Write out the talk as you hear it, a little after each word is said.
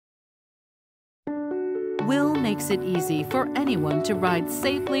WHILL makes it easy for anyone to ride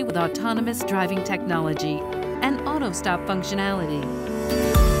safely with autonomous driving technology and auto-stop functionality.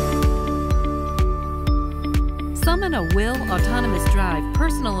 Summon a WHILL Autonomous Drive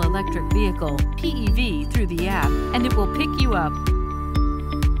Personal Electric Vehicle (PEV) through the app, and it will pick you up.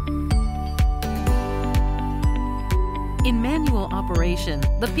 In manual operation,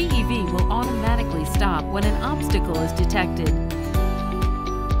 the PEV will automatically stop when an obstacle is detected.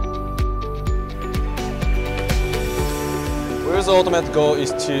 WHILL's ultimate goal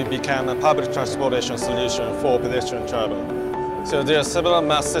is to become a public transportation solution for pedestrian travel. So there are several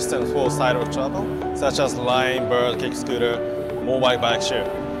mass systems for sidewalk travel, such as line, bird, kick scooter, mobile bike share.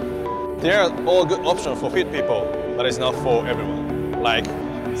 They are all good options for fit people, but it's not for everyone, like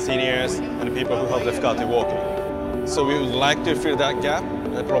seniors and people who have difficulty walking. So we would like to fill that gap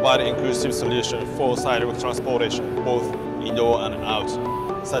and provide an inclusive solution for sidewalk transportation, both indoor and out,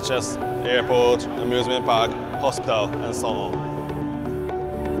 such as airport, amusement park, hospital, and so on.